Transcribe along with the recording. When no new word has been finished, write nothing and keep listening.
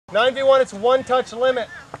9v1, it's one touch limit.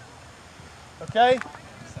 Okay?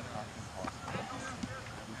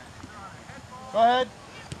 Go ahead.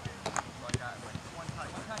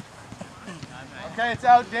 Okay, it's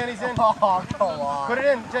out. Danny's in. Oh, come on. Put it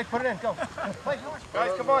in. Jake, put it in. Go. Play.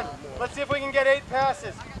 Guys, come on. Let's see if we can get 8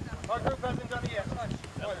 passes. Our group hasn't done it yet.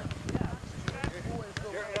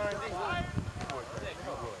 You're in R&D.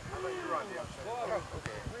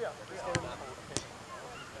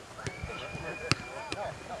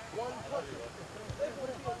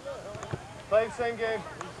 Play the same game.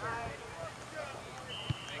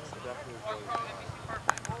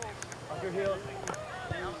 On your heels.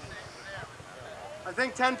 I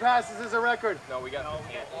think 10 passes is a record. No, we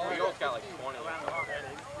both got like 20.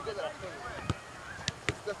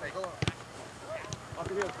 Go on. Off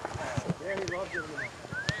your heels. Yeah, he loves it.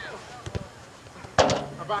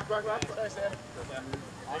 Back. Thanks, Sam.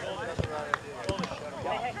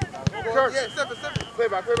 Kurt, yeah, Sept. Play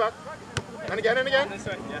back. And again. This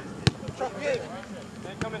way, yeah. Trust me.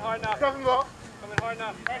 Coming hard now. Cuff him ball. Coming hard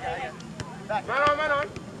now. Man on.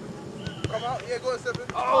 Come out. Yeah, go ahead,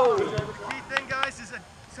 Sept. Oh! The key thing, guys, is that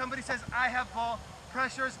somebody says, I have ball,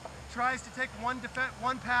 pressures, tries to take one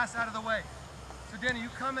pass out of the way. So Danny, you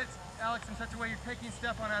come at Alex in such a way you're taking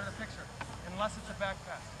Stefan out of the picture, unless it's a back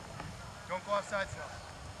pass. Don't go offside now.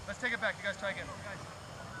 Let's take it back. You guys try again.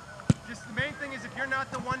 Just the main thing is if you're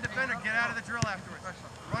not the one defender, get out of the drill afterwards.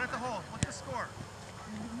 Run at the hole. What's the score?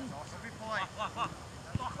 Don't be polite.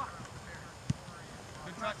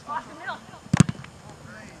 Good touch.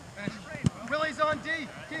 Finish. Willie's on D.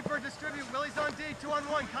 Keeper, distribute. Willie's on D.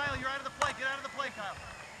 2-on-1. Kyle, you're out of the play. Get out of the play, Kyle.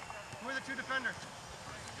 Who are the 2 defenders?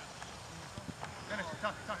 Finish.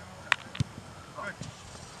 Tuck. Good.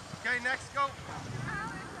 Okay, next, go.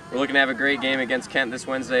 We're looking to have a great game against Kent this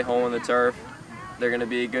Wednesday, home on the turf. They're going to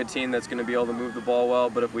be a good team that's going to be able to move the ball well,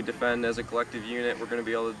 but if we defend as a collective unit, we're going to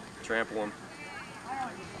be able to trample them.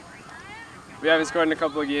 We haven't scored in a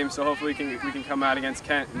couple of games, so hopefully we can come out against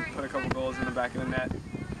Kent and put a couple goals in the back of the net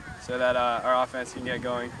so that our offense can get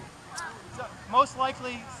going. So, most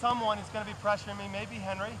likely someone is going to be pressuring me, maybe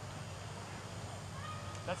Henry.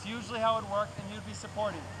 That's usually how it works, and you'd be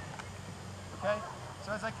supporting. Okay?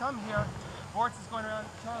 So as I come here, Bortz is going around.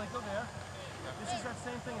 Charlie, go there. This is that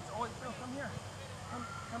same thing. It's always, Bill, come here.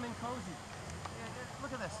 Come in cozy.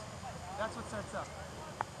 Look at this. That's what sets up.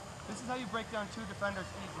 This is how you break down 2 defenders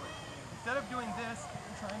easily. Instead of doing this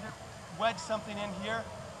and trying to wedge something in here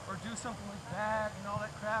or do something like that and all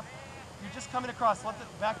that crap, you're just coming across. Let it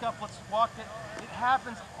back up. Let's walk it. It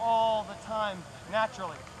happens all the time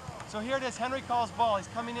naturally. So here it is. Henry calls ball. He's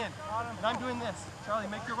coming in. And I'm doing this. Charlie,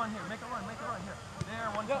 make your run here. Make a run here. There,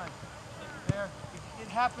 one time. There. It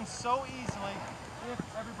happens so easily if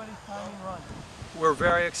everybody's timing runs. We're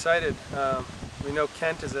very excited. We know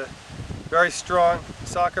Kent is a very strong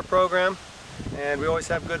soccer program, and we always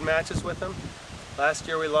have good matches with them. Last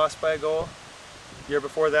year we lost by a goal. The year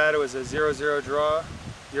before that it was a 0-0 draw.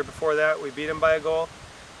 The year before that we beat them by a goal.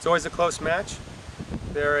 It's always a close match.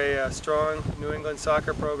 They're a strong New England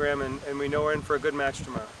soccer program, and we know we're in for a good match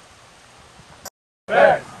tomorrow.